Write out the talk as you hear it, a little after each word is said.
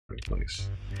please.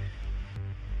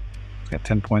 It's got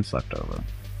 10 points left over.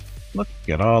 Look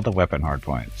at all the weapon hard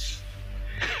points.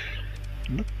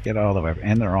 Look at all the weapon,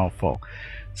 and they're all full.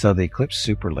 So the Eclipse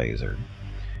Super Laser.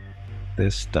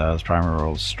 This does primary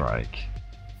roll strike.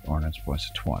 Ordnance points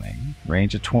to 20.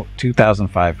 Range of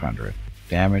 2,500.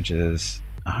 Damage is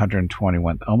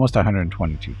 121, almost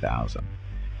 122,000.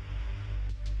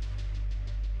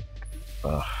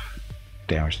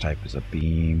 Damage type is a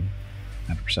beam.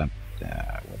 100%.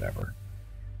 Whatever.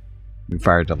 We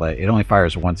fire delay. It only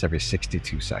fires once every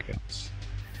 62 seconds.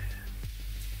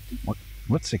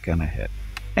 What's it gonna hit?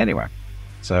 Anyway,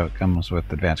 so it comes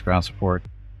with advanced ground support.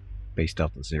 Base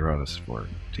Delta 0, this is for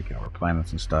taking over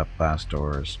planets and stuff. Blast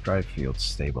doors, drive field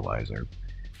stabilizer.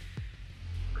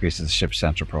 Increases the ship's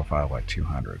central profile by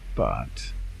 200,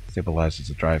 but stabilizes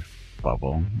the drive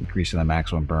bubble, increasing the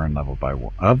maximum burn level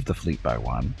of the fleet by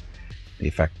 1. The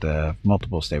effect of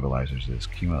multiple stabilizers is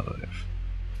cumulative.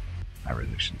 High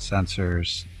resolution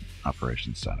sensors,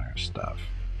 operations center stuff.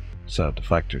 So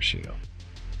deflector shield.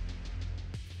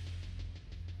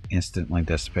 Instantly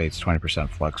dissipates 20%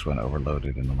 flux when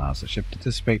overloaded and allows the ship to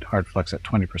dissipate hard flux at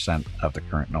 20% of the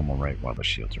current normal rate while the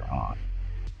shields are on.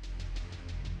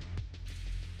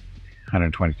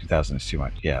 122,000 is too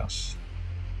much, yes.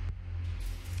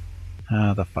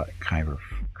 The Kyber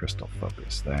crystal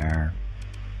focus there.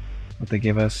 What they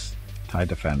give us? TIE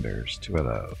defenders, 2 of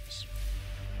those.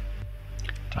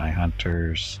 TIE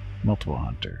hunters, multiple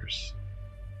hunters.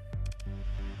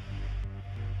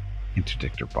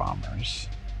 Interdictor bombers.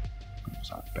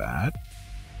 Those aren't bad.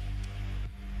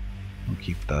 We'll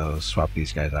keep those. Swap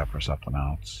these guys out for something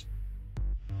else.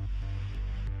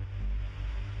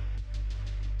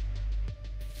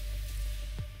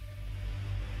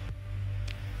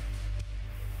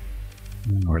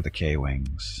 Or the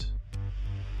K-Wings.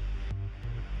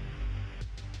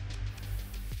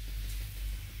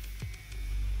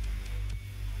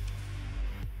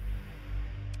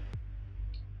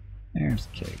 There's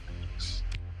the K-Wings.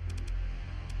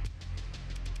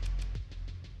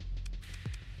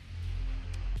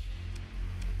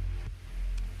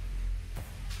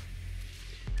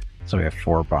 So we have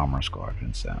 4 bomber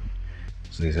squadrons then.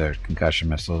 So these are concussion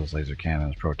missiles, laser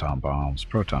cannons, proton bombs,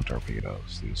 proton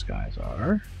torpedoes. These guys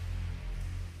are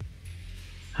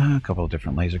a couple of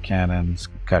different laser cannons,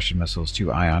 concussion missiles,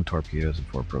 2 ion torpedoes, and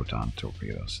 4 proton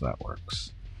torpedoes. So that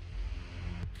works.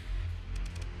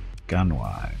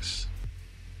 Gun-wise,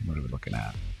 what are we looking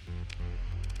at?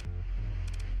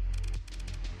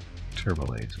 Turbo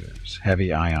lasers,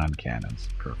 heavy ion cannons,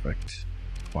 perfect.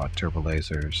 Quad turbo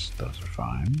lasers, those are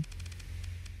fine.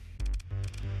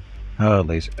 Oh,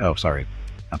 laser. Oh, sorry,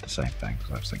 not the same thing.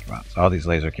 So I was thinking about. So all these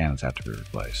laser cannons have to be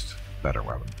replaced. Better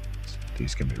weapons.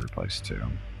 These can be replaced too.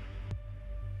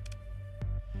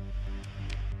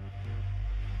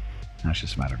 Now it's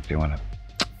just a matter of doing it.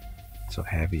 So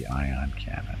heavy ion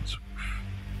cannons,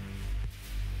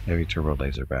 heavy turbo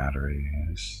laser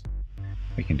batteries.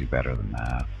 We can do better than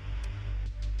that.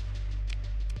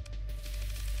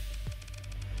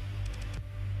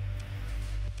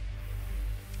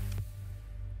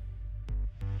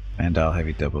 And I'll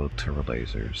heavy double turbo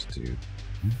lasers too.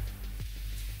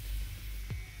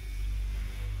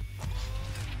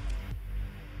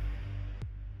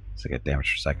 So I get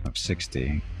damage per second of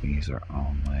 60. These are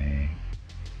only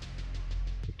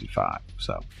 55.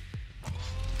 So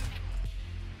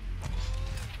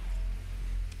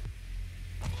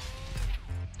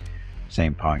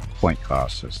same point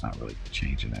cost, so it's not really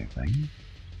changing anything.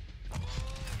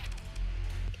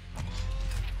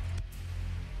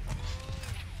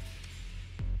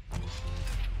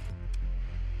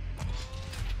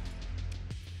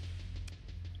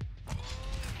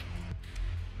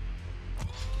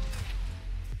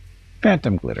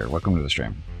 Phantom Glitter, welcome to the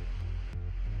stream.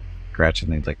 Gretchen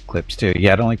needs like Eclipse too.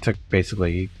 Yeah, it only took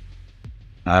basically,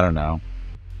 I don't know,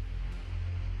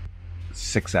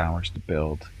 6 hours to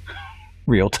build.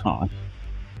 Real time.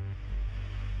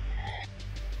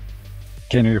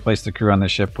 Can you replace the crew on the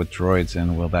ship with droids,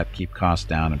 and will that keep costs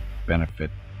down and benefit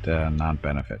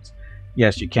non-benefits?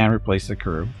 Yes, you can replace the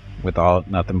crew with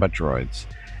nothing but droids.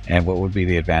 And what would be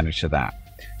the advantage to that?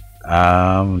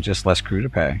 Just less crew to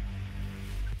pay.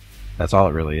 That's all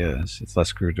it really is. It's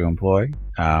less crew to employ,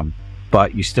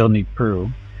 but you still need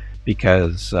crew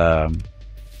because the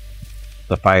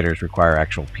fighters require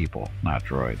actual people, not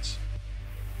droids.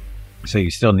 So you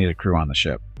still need a crew on the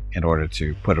ship in order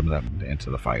to put them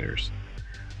into the fighters.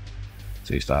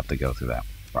 So you still have to go through that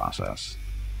process.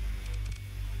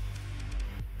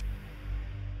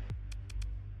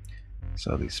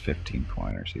 So these 15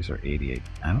 pointers, these are 88.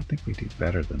 I don't think we do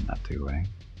better than that, do we?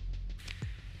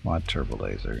 Quad turbo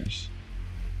lasers.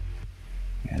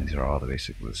 These are all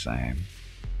basically the same.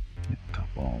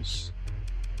 Octuples.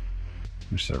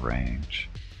 What's their range?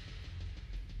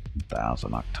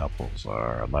 1,000 octuples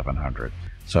are 1,100.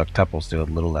 So octuples do a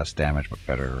little less damage but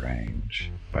better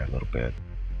range by a little bit.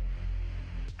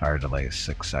 Fire delay is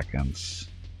 6 seconds.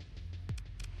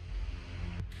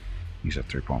 These are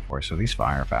 3.4, so these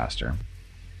fire faster.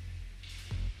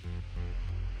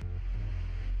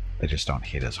 They just don't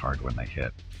hit as hard when they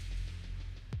hit.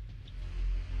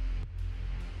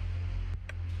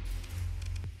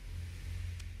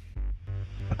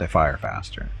 But they fire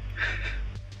faster.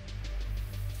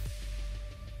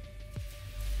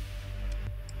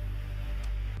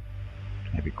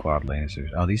 Maybe quad lasers.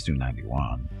 Oh, these do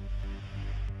 91.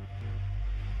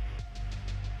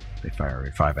 They fire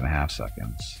every 5.5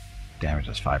 seconds. Damage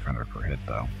is 500 per hit,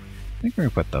 though. I think we're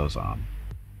gonna put those on.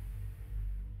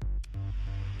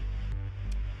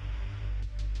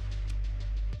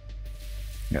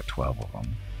 We got 12 of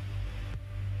them.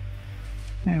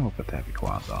 And we'll put the heavy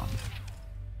quads on.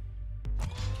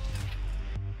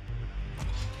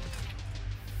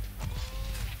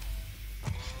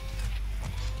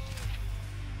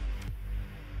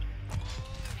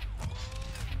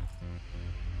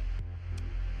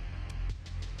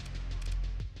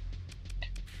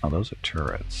 Oh, those are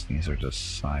turrets. These are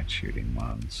just side shooting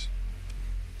ones.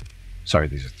 Sorry,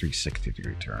 these are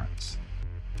 360-degree turrets.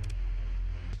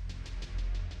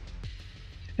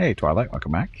 Hey, Twilight,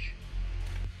 welcome back.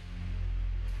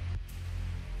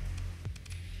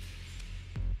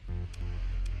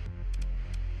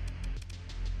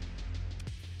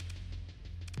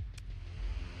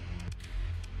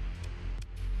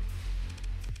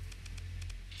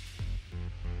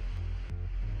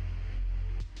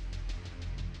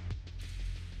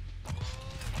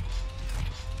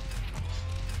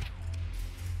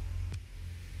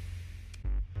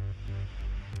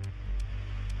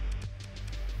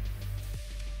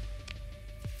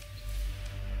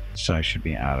 So I should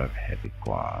be out of heavy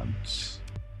quads.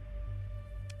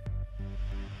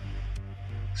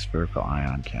 Spherical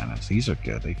ion cannons. These are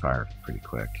good. They fire pretty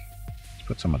quick. Let's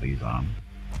put some of these on.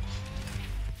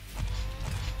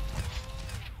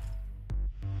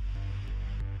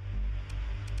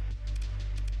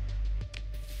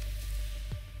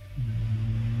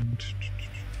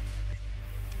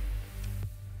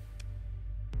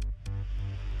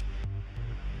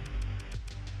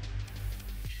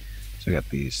 So we got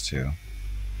these two.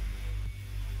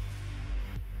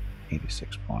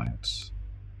 86 points.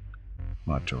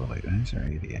 What to relate? These are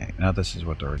 88. Now this is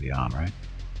what they're already on, right?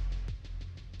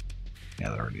 Yeah,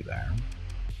 they're already there.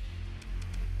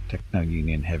 Techno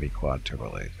Union heavy quad turbo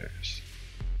lasers.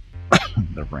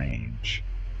 The range.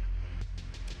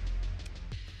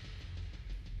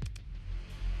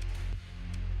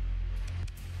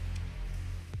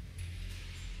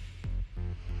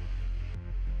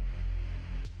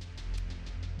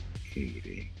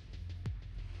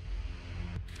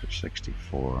 For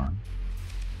 64.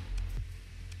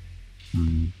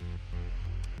 I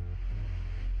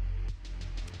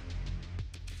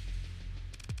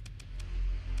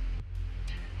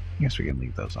guess we can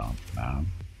leave those on for now.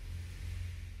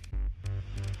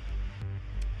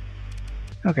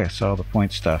 Okay, so the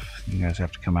point stuff. You guys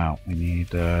have to come out. We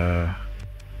need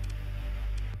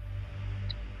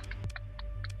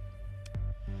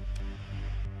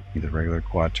either regular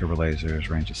quad turbo lasers,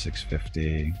 range of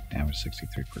 650, damage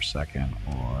 63 per second,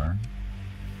 or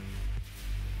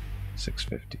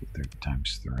 650, 30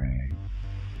 times 3.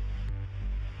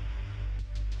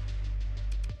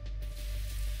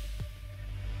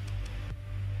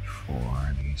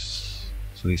 For these,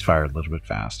 so these fire a little bit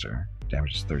faster.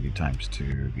 Damage is 30 times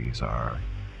 2. These are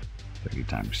 30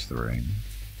 times 3.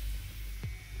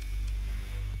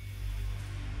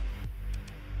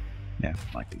 Yeah,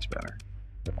 I like these better.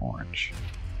 The orange.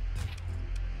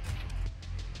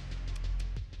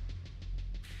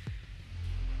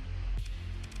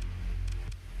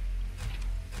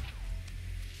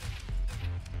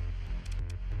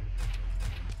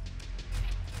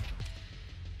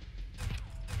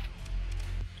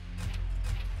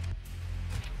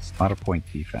 It's not a point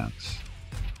defense.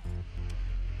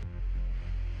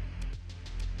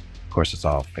 Of course, it's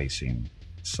all facing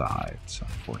sides,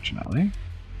 unfortunately.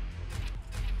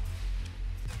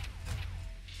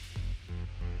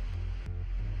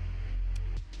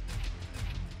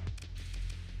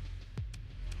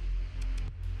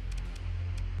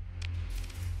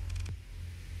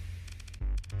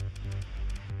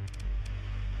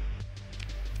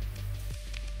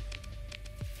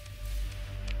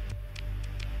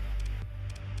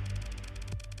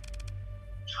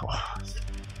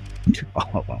 All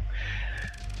of them.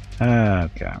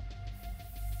 Okay.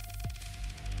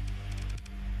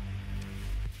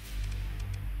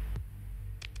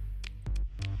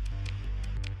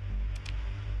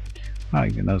 Oh,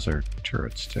 even those are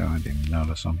turrets too. I didn't even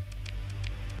notice them.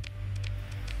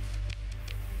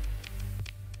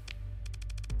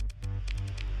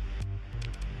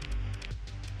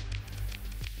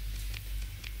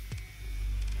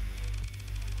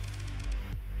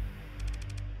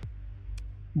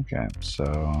 Okay, so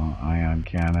ion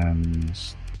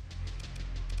cannons,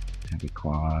 heavy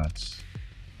quads,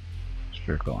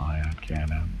 spherical ion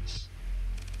cannons.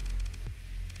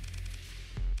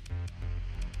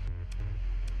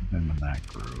 Them in that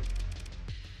group.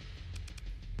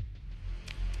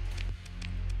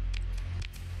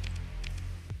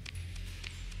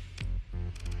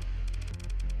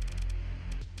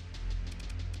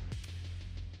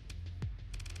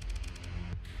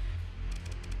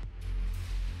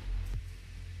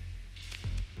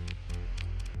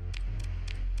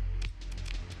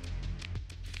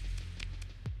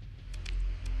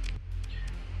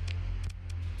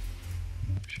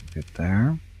 Should get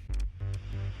there.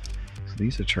 So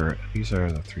these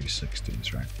are the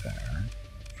 360s right there.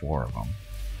 4 of them.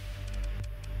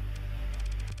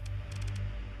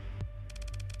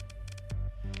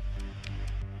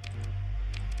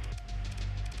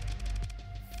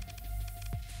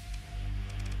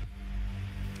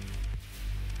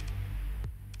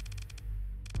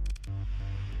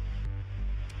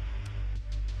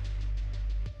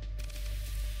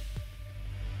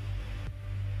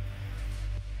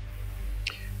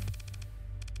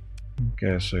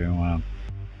 Okay, so you want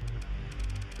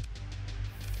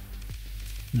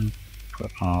to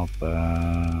put all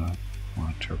the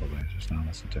turbo lasers. No,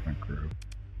 that's a different group.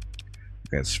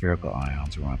 Okay, spherical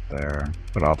ions we want there.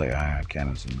 Put all the ion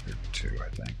cannons in group 2, I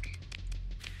think.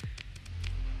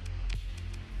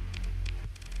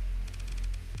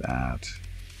 That.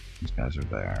 These guys are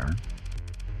there.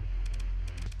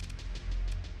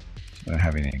 So they're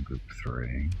having it in group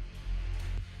 3.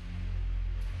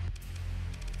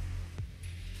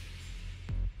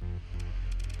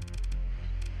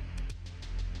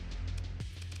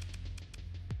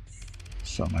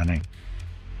 So many.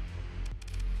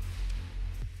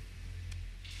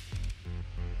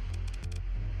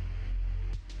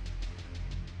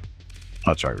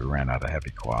 Oh, that's right, we ran out of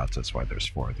heavy quads. That's why there's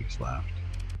 4 of these left.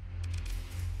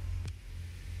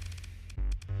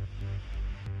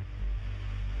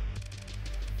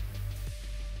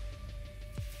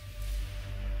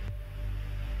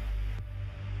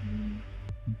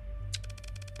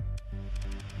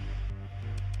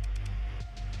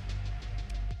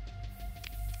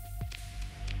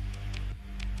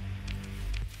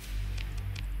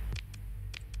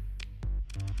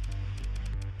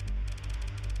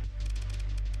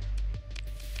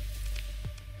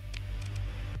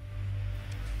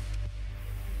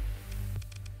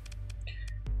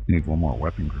 Need one more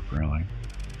weapon group, really,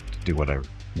 to do what I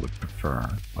would prefer,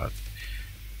 but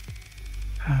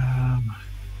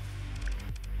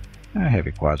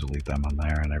heavy quads will leave them on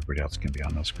there, and everybody else can be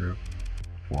on this group,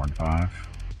 4 and 5.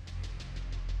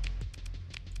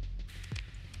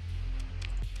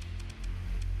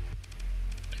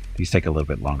 These take a little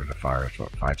bit longer to fire, it's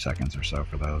about 5 seconds or so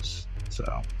for those,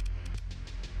 so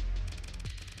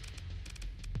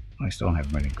I still don't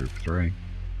have many in group 3.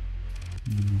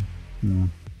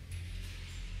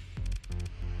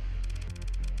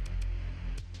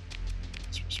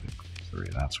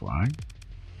 That's why.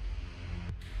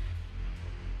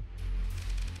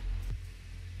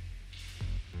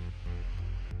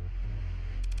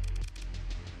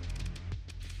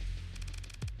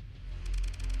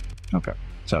 Okay,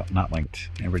 so not linked.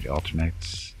 Everybody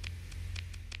alternates.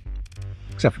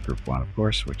 Except for group 1, of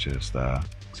course, which is the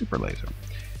super laser.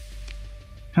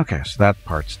 Okay, so that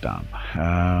part's done.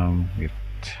 We have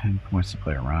 10 points to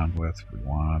play around with if we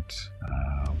want.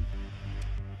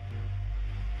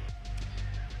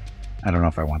 I don't know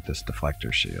if I want this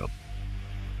deflector shield,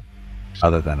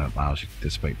 other than it allows you to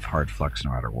dissipate hard flux no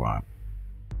matter what.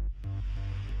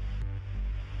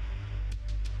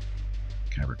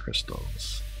 Kyber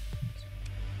crystals.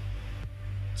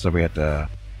 So we had to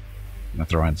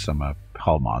throw in some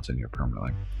hull mods in here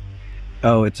permanently.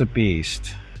 Oh, it's a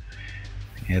beast.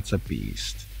 It's a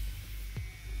beast.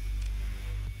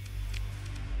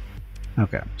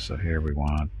 Okay, so here we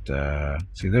want,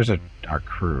 see there's our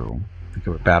crew. We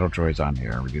could put battle droids on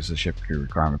here, reduce the ship crew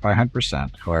requirement by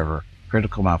 100%. However,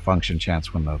 critical malfunction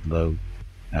chance when the low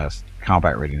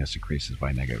combat readiness increases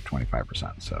by negative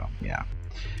 25%. So, yeah.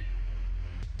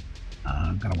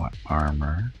 I'm going to want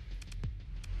armor.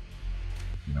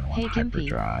 I'm going to want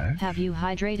hyperdrive. Have you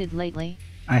hydrated lately?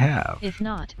 I have. If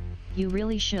not, you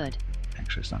really should.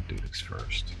 Actually, let's not do this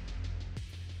first.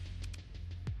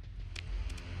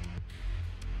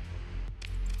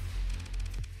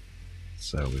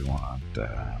 So we want,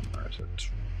 where is it?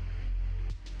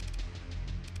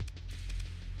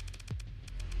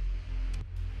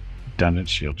 Redundant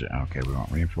shield. Okay, we want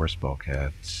reinforced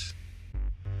bulkheads.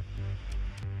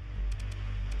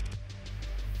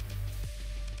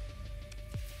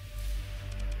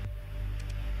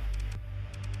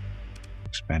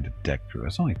 Expanded deck crew.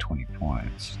 That's only 20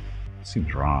 points.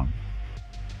 Seems wrong.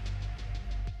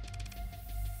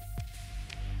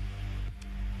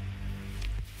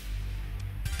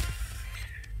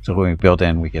 So when we build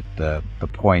in, we get the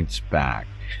points back.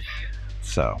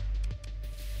 So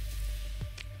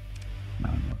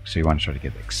you want to try to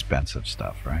get expensive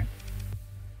stuff, right?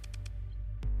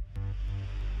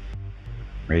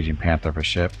 Raging Panther for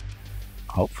ship,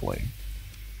 hopefully.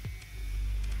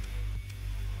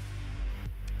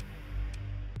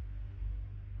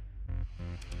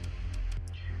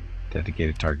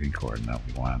 Dedicated targeting coordinate.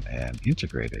 We want an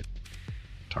integrated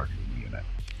targeting unit.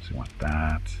 So we want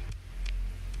that.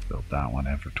 Build that one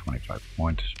in for 25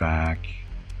 points back.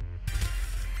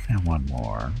 And one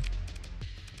more.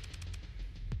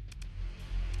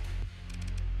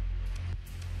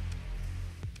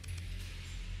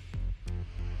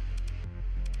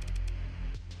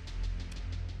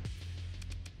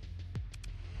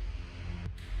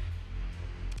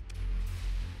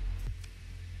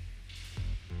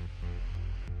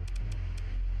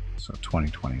 So 20,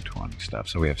 20, 20 stuff.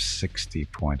 So we have 60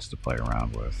 points to play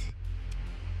around with.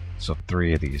 So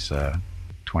 3 of these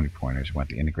 20 pointers. We want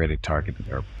the integrated target,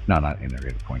 or no, not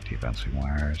integrated point defense.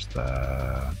 Where's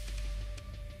the...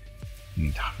 We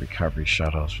need recovery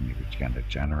shuttles. We need agenda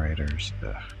generators.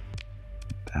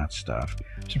 That stuff.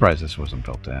 I'm surprised this wasn't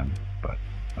built in, but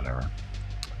whatever.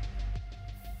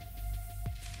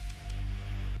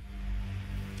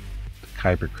 The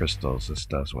Kyber crystals. This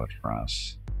does what for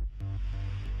us?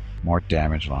 More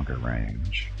damage, longer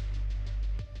range.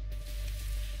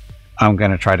 I'm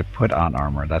gonna try to put on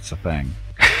armor. That's the thing.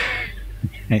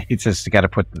 It's just you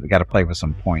gotta play with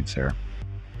some points here.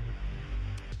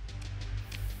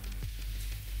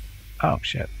 Oh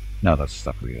shit! No, that's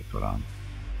stuff we gotta put on.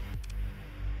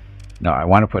 No, I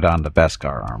want to put on the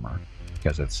Beskar armor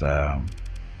because it's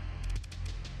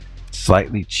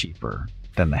slightly cheaper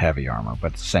than the heavy armor,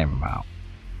 but the same amount.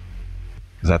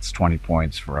 Because that's 20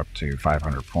 points for up to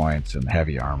 500 points, and the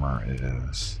heavy armor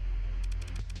is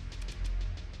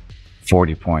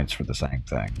 40 points for the same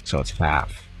thing. So it's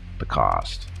half the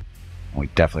cost. And we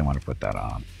definitely want to put that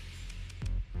on.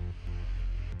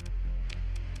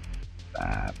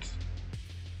 That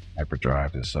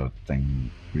hyperdrive is so the thing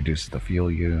reduces the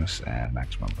fuel use and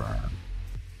maximum burn.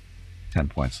 10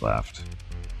 points left.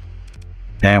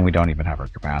 And we don't even have our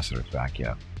capacitors back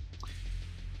yet.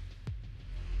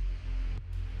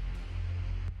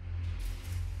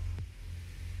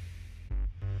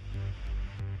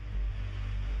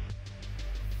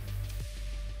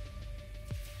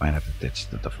 Might have to ditch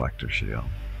the deflector shield.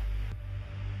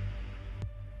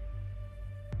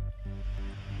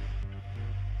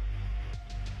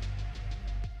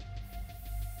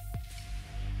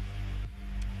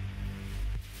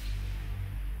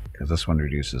 Because this one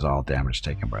reduces all damage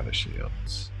taken by the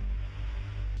shields.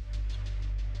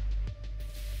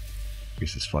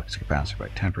 Increases flux capacity by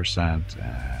 10%,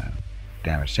 and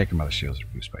damage taken by the shields is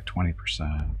reduced by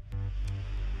 20%.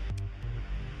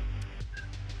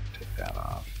 Take that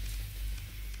off.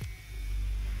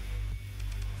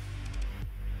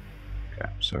 Okay,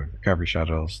 so recovery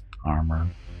shuttles, armor,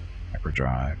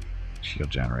 hyperdrive, shield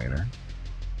generator.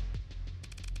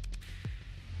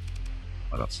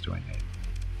 What else do I need?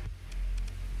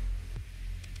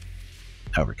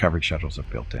 Oh, recovery shuttles are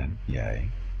built in. Yay.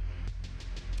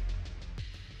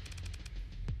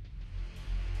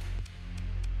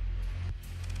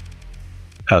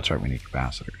 Oh, that's right, we need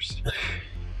capacitors.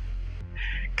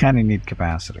 Kind of need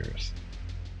capacitors.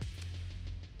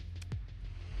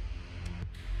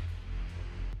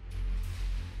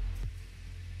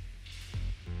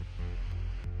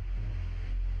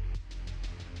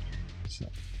 So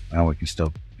now we can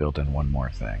still build in one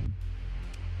more thing.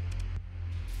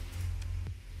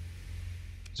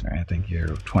 Is there anything here?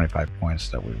 25 points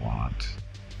that we want.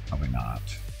 Probably not.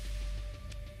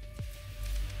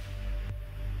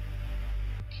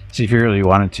 See, if you really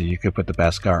wanted to, you could put the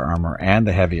Beskar armor and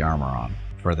the heavy armor on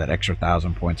for that extra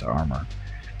 1,000 points of armor.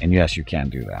 And yes, you can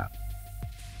do that.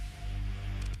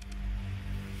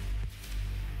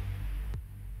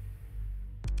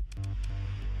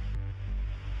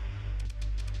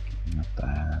 Not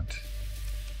that.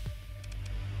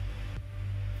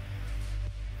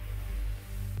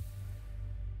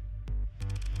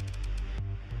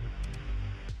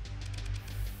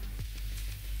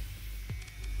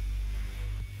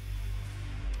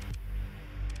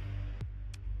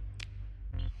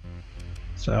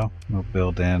 So we'll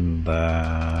build in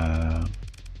the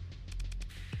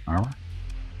armor.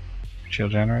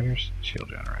 Shield generators? Shield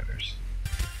generators.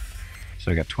 So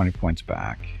we got 20 points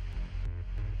back.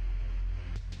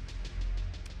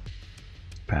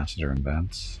 Capacitor and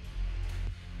vents.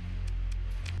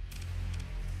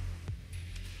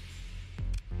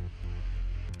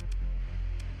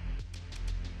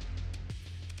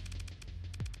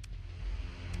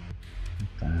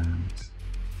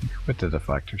 Put the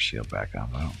deflector shield back on.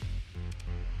 I don't know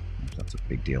if that's a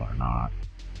big deal or not.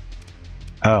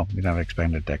 Oh, we don't have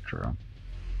expanded deck crew.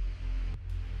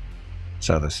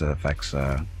 So this affects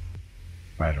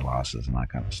fighter losses and that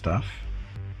kind of stuff.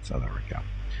 So there we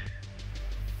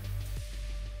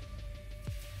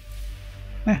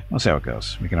go. We'll see how it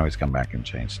goes. We can always come back and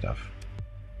change stuff.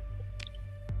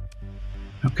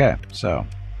 Okay, so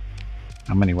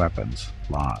how many weapons?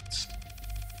 Lots.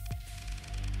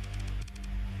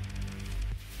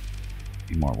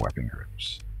 More weapon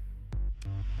groups.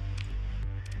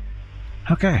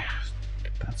 Okay,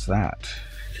 that's that.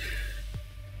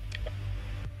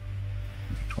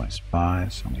 20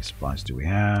 supplies. How many supplies do we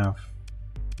have?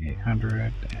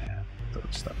 800. And throw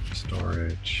stuff in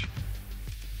storage.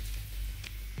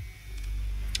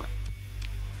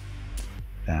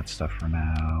 That stuff for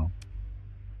now.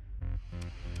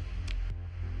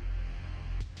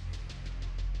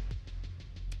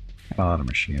 A lot of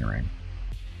machinery.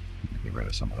 Get rid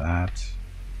of some of that.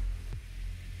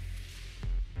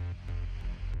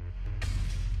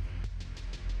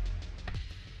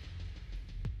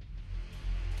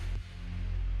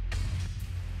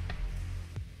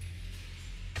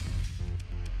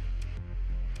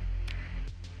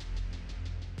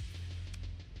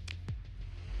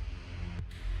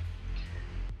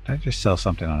 Did I just sell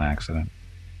something on accident?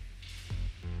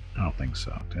 I don't think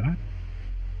so, did I? I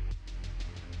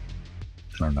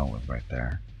don't know what's right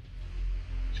there.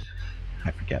 I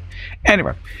forget.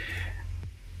 Anyway,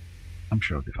 I'm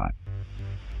sure it'll be fine.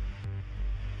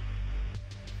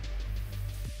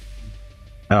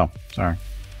 Oh, sorry.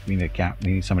 We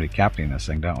need somebody captaining this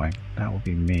thing, don't we? That will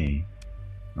be me.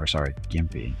 Or sorry,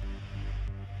 Gimpy.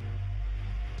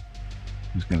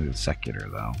 Who's going to do the secular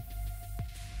though?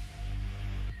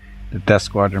 The Death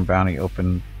Squadron bounty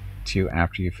open to you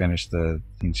after you finish the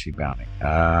Inchi bounty.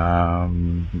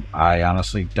 I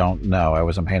honestly don't know. I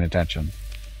wasn't paying attention.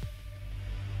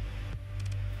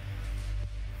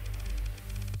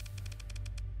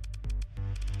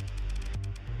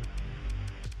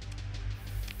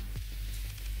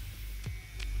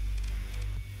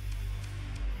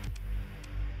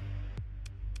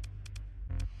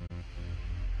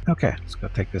 Okay, let's go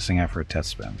take this thing out for a test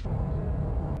spin.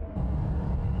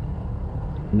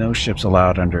 No ships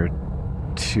allowed under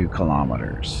 2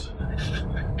 kilometers.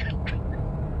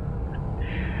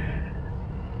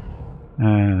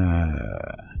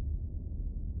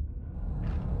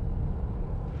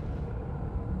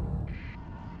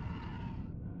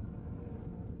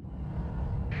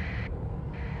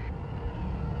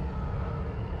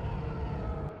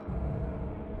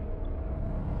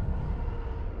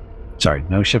 Sorry,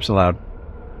 no ships allowed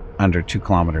under 2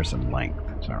 kilometers in length.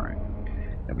 Sorry,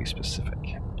 gotta be specific.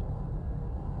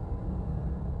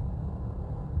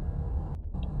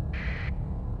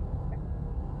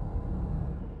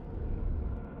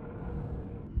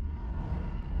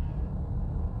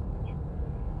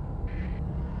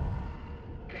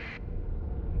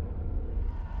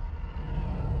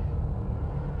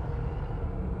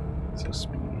 So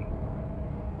speedy.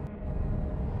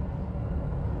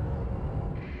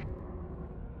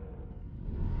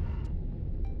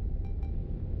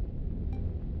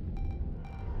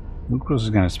 Lucrose is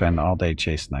going to spend all day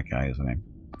chasing that guy, isn't he?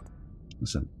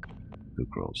 Listen,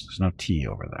 Lucrose, there's no T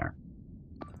over there.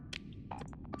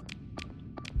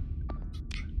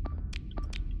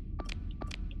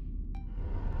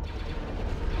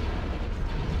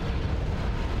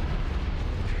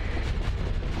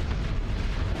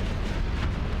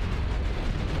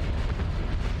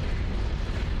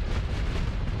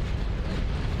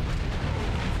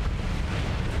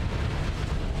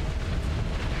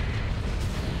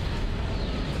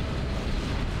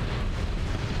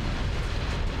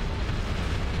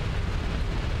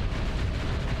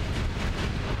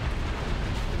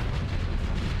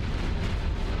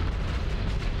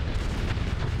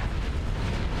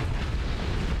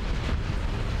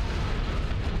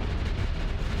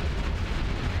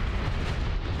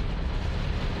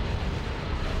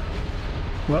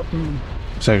 Welcome.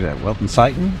 So that Welton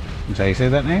Sighton? Is that how you say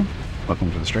that name?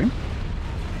 Welcome to the stream.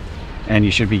 And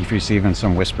you should be receiving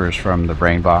some whispers from the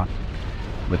brain bot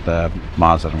with the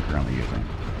mods that I'm currently using.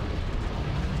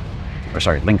 Or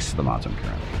sorry, links to the mods I'm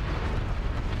currently using.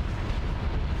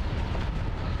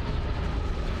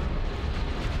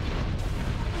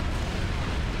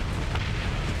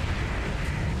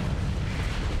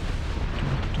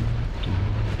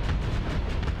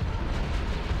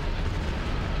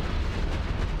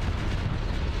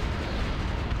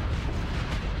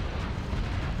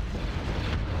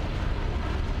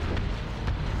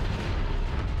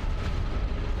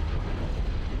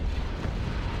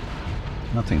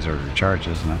 Nothing's already recharged,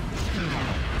 isn't it?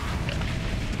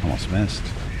 Almost missed.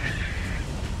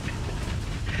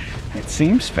 It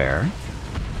seems fair.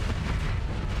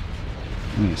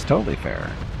 I mean, it's totally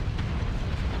fair.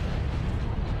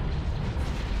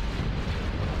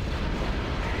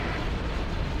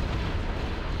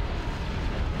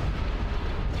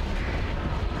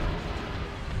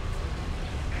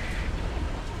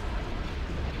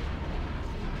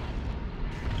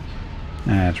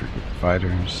 Let's recruit the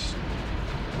fighters.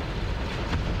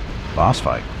 Boss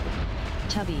fight.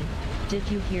 Tubby, did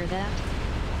you hear that?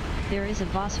 There is a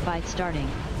boss fight starting.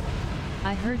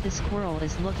 I heard the squirrel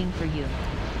is looking for you.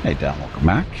 Hey, Dan, welcome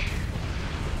back.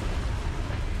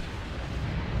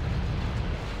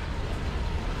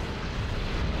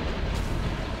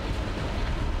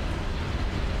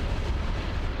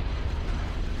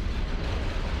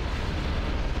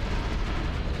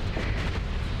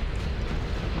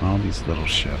 All these little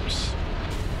ships.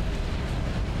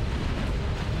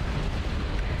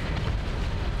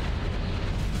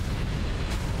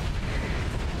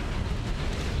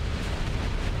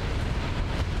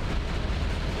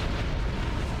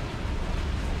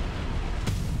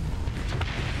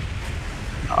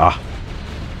 Ah.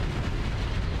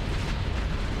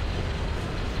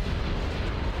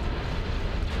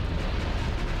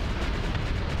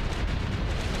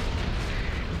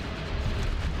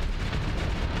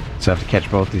 So I have to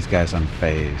catch both these guys on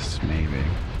phase, maybe.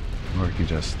 Or we can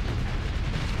just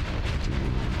do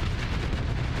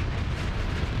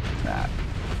that.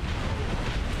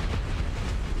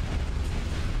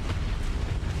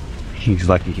 He's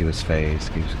lucky he was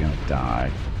phased. He was gonna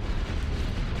die.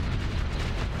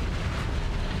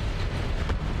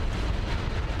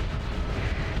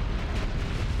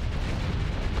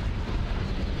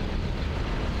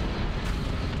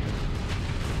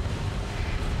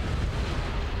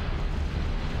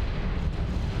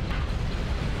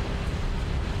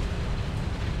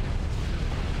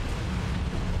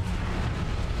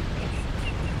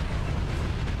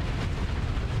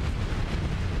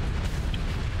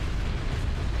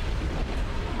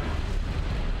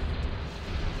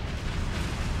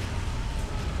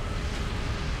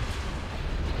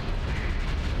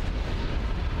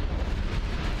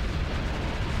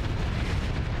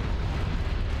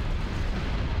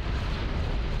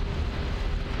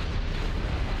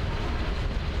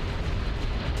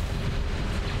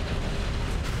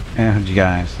 And you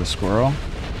guys, the squirrel?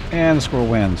 And the squirrel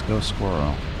wins. Go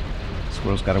squirrel.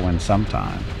 Squirrel's got to win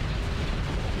sometime.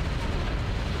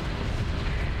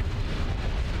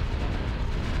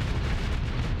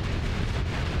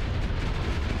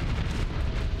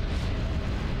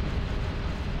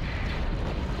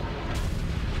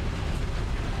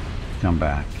 Come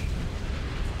back.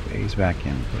 Phase back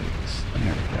in, please.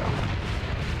 There we go.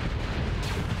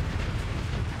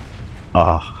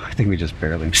 Oh, I think we just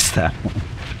barely missed that one.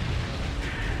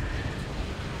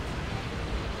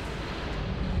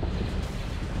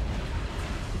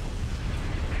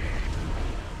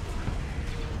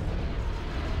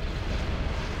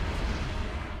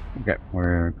 Okay,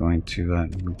 we're going to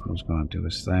Nico's going to do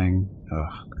his thing.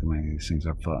 Ugh, look how many of these things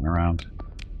are floating around.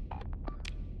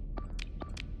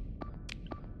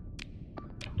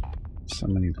 So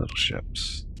many little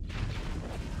ships.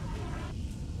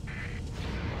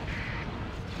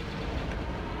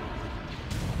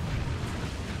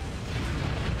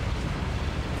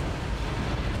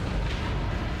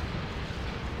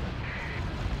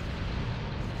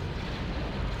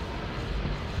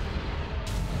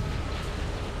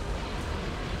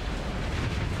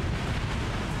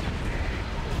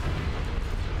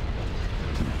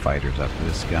 Fighters up to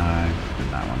this guy, and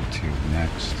that one too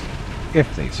next,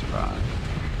 if they survive.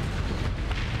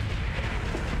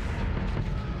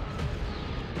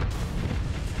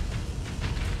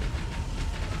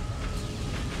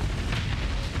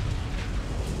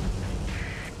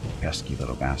 Pesky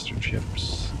little bastard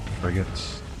ships,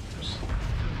 frigates.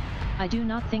 I do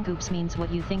not think oops means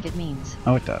what you think it means.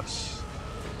 Oh, it does.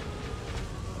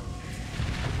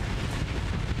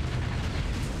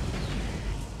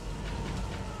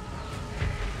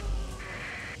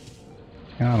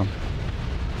 Got him.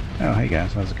 Oh, hey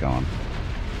guys, how's it going?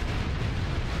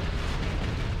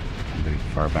 Anybody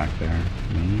far back there?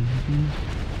 Maybe?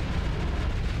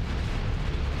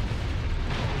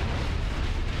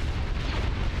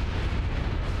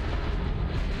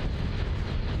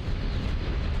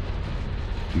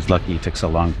 He's lucky he took so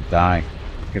long to die.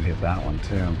 Could hit that one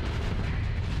too.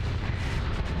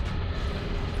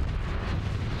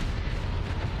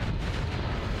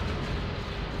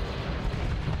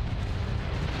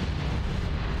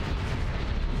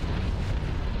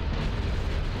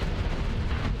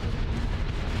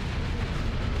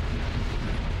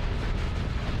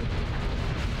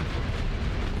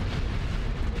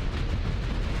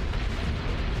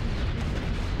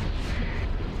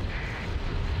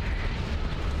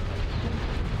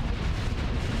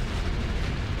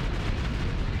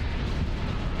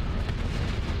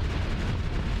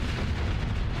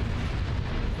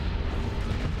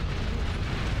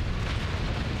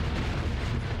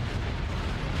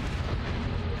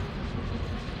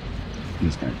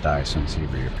 He's gonna die as soon as he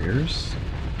reappears.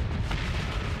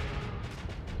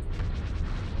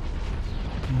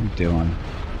 What are you doing?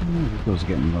 Rico's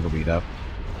getting a little beat up.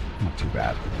 Not too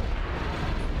bad.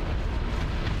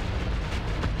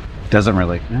 Doesn't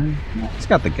really... he's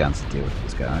got the guns to deal with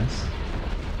these guys.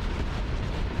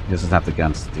 He doesn't have the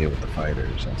guns to deal with the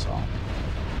fighters, that's all.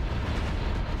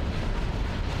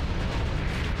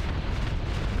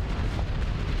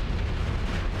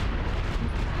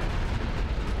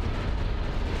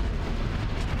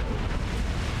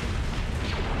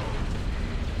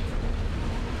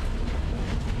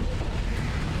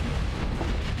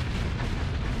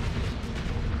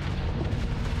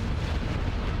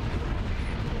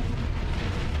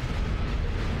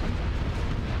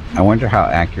 I wonder how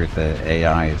accurate the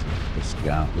AI is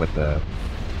with the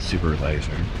super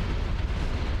laser.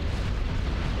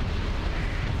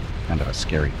 Kind of a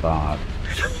scary thought.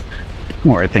 The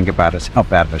more I think about it, is how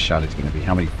bad of a shot he's going to be.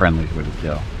 How many friendlies would he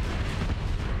kill?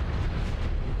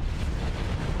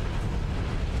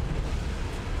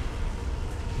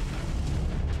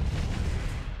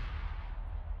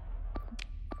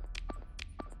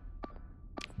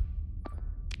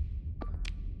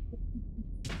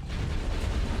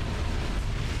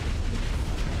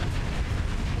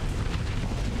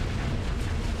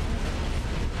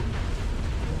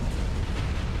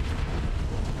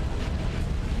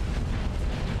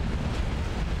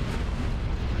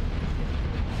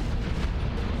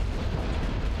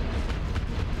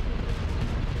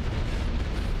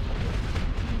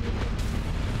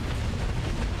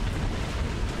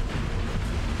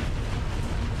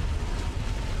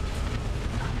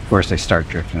 Of course, they start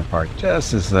drifting apart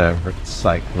just as the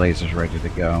laser's ready to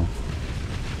go.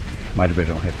 Might have been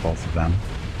able to hit both of them.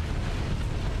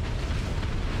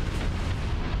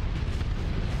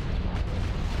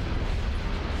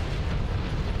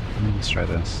 Let's try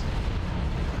this.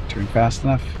 Turn fast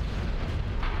enough.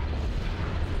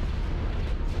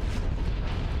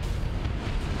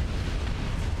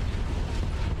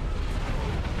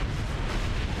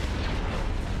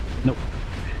 Nope.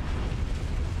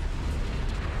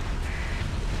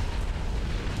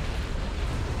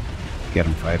 Get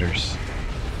them, fighters.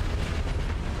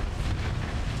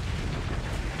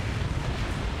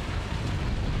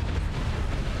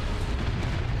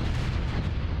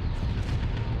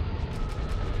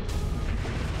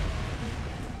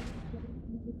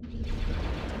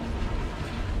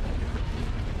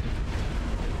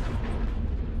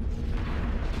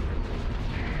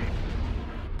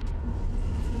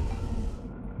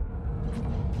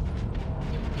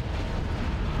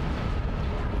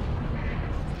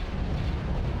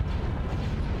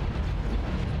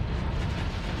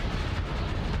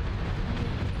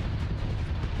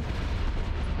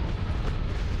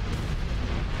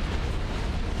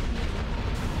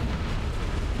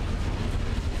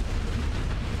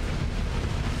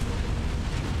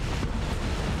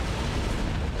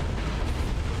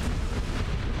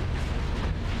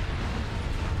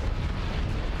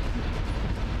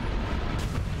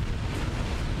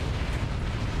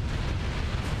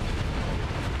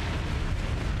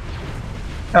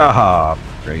 Aha,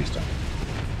 grazed him.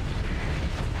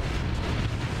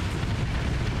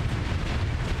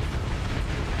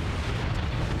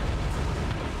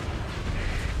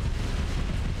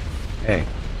 Hey,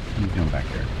 what are you doing back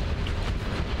here?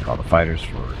 Call the fighters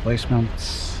for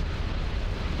replacements.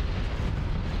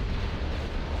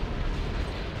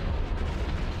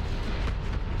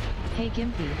 Hey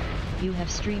Gimpy, you have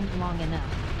streamed long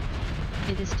enough.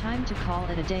 It is time to call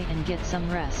it a day and get some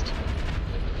rest.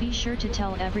 Be sure to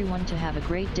tell everyone to have a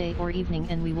great day or evening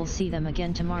and we will see them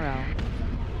again tomorrow.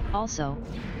 Also,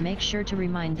 make sure to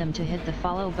remind them to hit the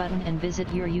follow button and visit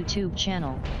your YouTube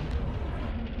channel.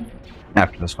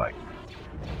 After this fight.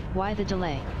 Why the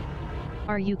delay?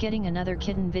 Are you getting another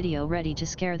kitten video ready to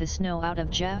scare the snow out of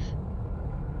Jeff?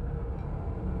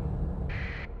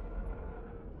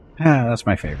 That's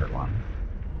my favorite one.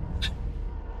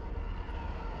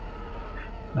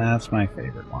 That's my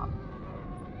favorite one.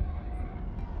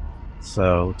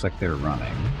 So, looks like they're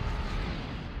running.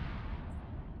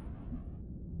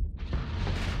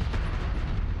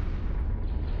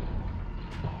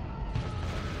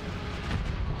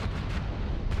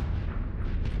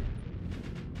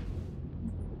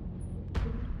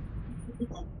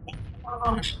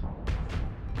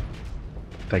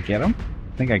 Did I get him?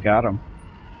 I think I got him.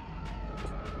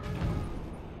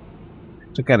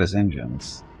 Took out his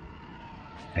engines.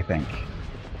 I think.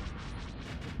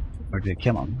 Or did I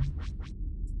kill him?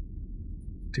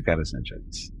 Took out his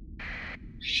engines.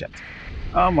 Shit.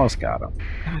 Almost got him.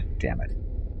 God damn it.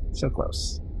 So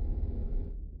close.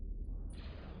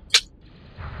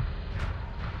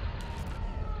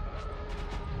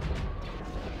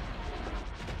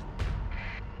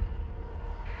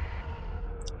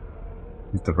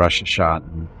 With the rush a shot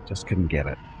and just couldn't get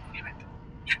it. Damn it.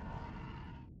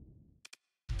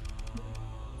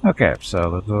 Okay,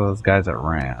 so those guys that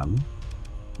ran.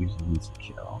 Using these to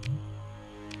kill.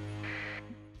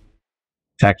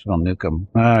 Tactical nuke them.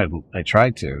 I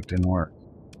tried to. It didn't work.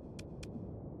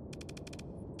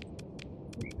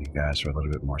 You guys for a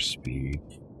little bit more speed.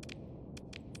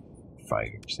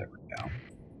 Fighters. There we go.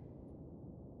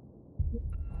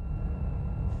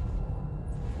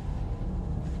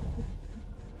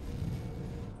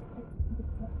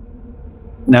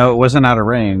 No, it wasn't out of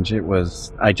range. It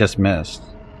was I just missed.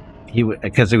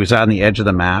 Because he was on the edge of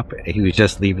the map. He was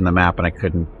just leaving the map, and I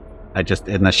couldn't.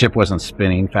 And the ship wasn't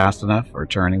spinning fast enough or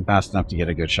turning fast enough to get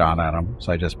a good shot at him.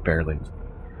 So I just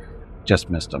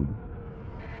missed him.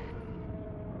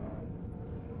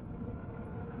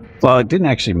 Well, it didn't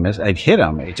actually miss. I hit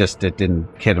him. It didn't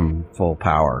hit him full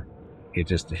power. It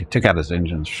took out his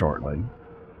engines shortly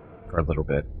for a little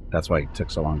bit. That's why it took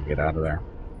so long to get out of there.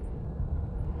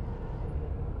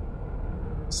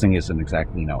 This thing isn't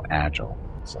exactly, agile.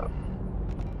 So.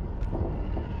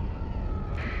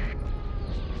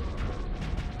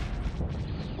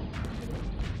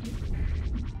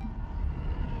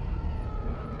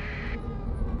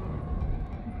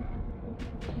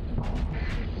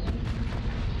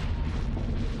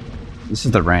 This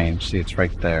is the range. See, it's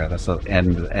right there. That's the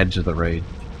edge of the range.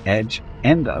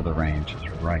 End of the range is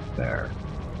right there.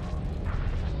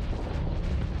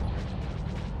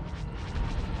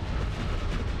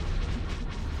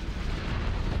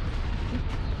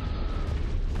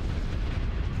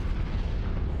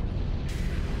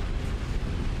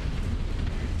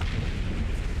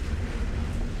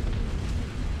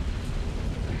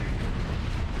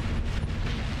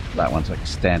 That one's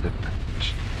extended.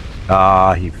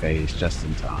 Ah, he phased just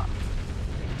in time.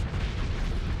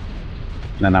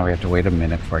 And now we have to wait a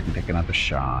minute before I can take another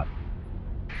shot.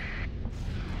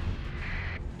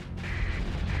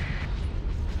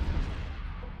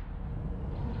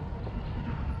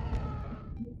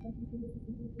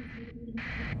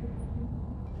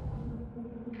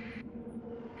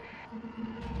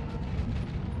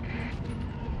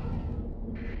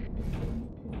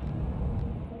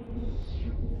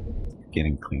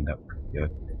 Getting cleaned up pretty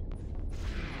good.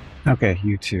 Okay,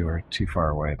 you two are too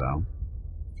far away though.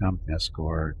 Come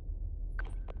escort.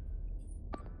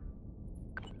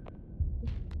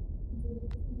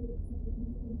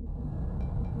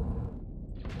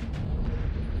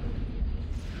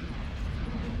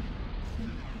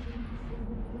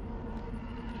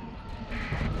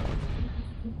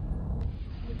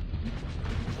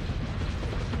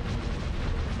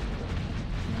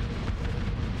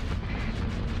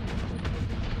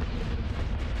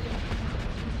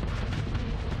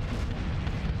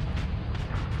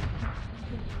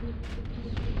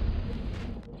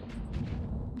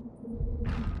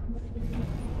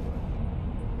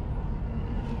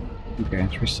 Okay,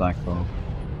 it's recycled.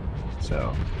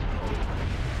 So.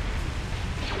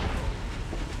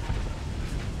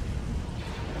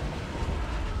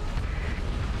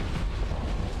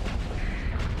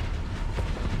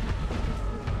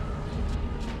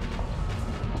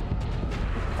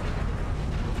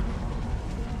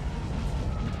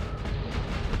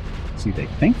 See, they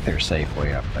think they're safe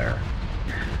way up there.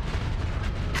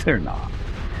 They're not.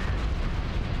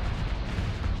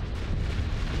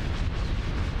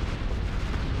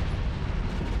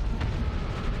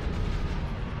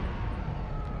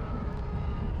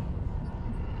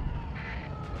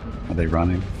 Are they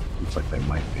running? Looks like they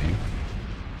might be.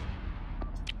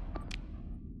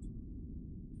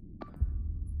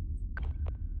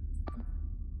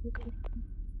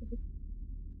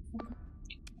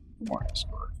 More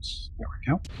escorts. There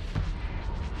we go.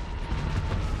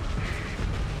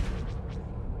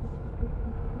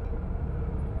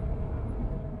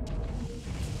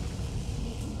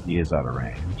 He is out of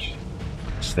range.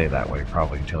 Stay that way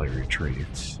probably until he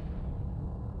retreats.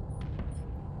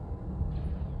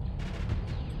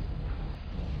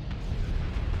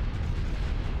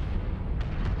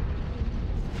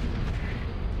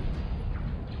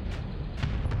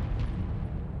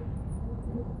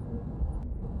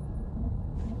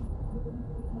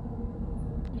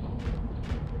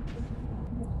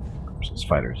 His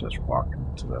fighter's just walking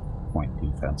to the point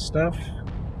defense stuff,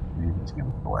 and he's going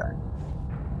to go away.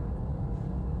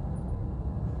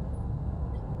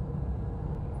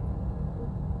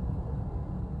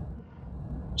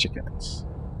 Chickens.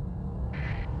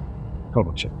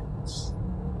 Total chickens.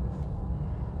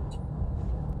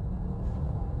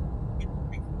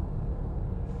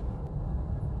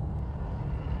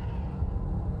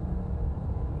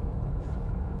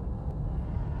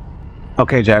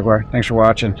 Okay, Jaguar. Thanks for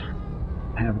watching.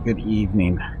 Have a good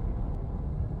evening.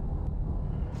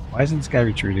 Why isn't this guy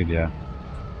retreated yet?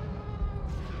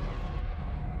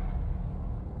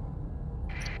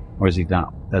 Or is he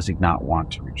not? Does he not want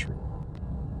to retreat?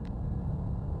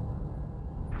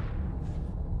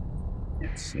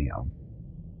 Let's see him.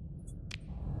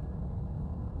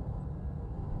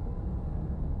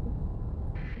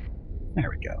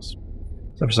 There he goes.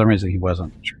 So for some reason he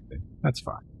wasn't retreating. That's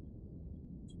fine.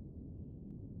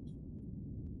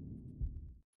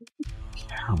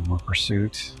 Yeah, more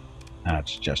pursuit.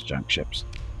 It's just junk ships.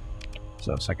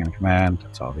 So second in command,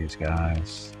 that's all these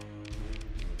guys.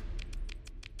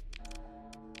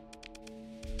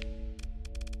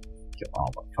 Kill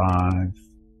all but 5.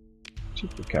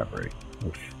 Cheap recovery.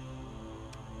 Oof.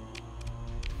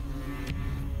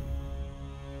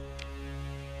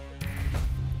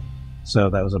 So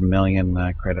that was a 1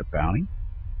 million credit bounty.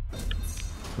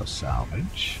 So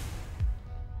salvage.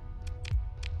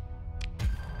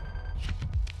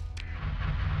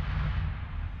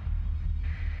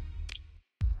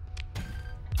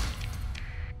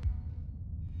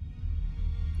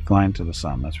 Decline to the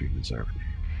sun. That's what you deserve.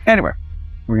 Anyway,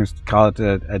 we're going to call it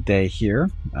a day here.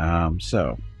 Oh,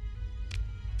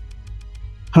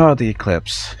 the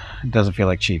Eclipse. It doesn't feel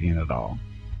like cheating at all.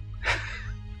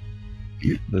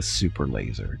 The super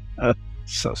laser.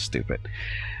 So stupid.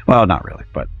 Well, not really,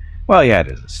 but well, yeah, it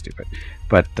is stupid.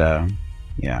 But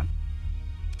yeah.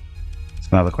 So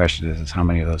now the question is how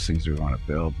many of those things do we want to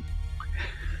build?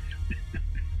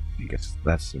 I guess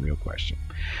that's the real question.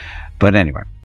 But anyway.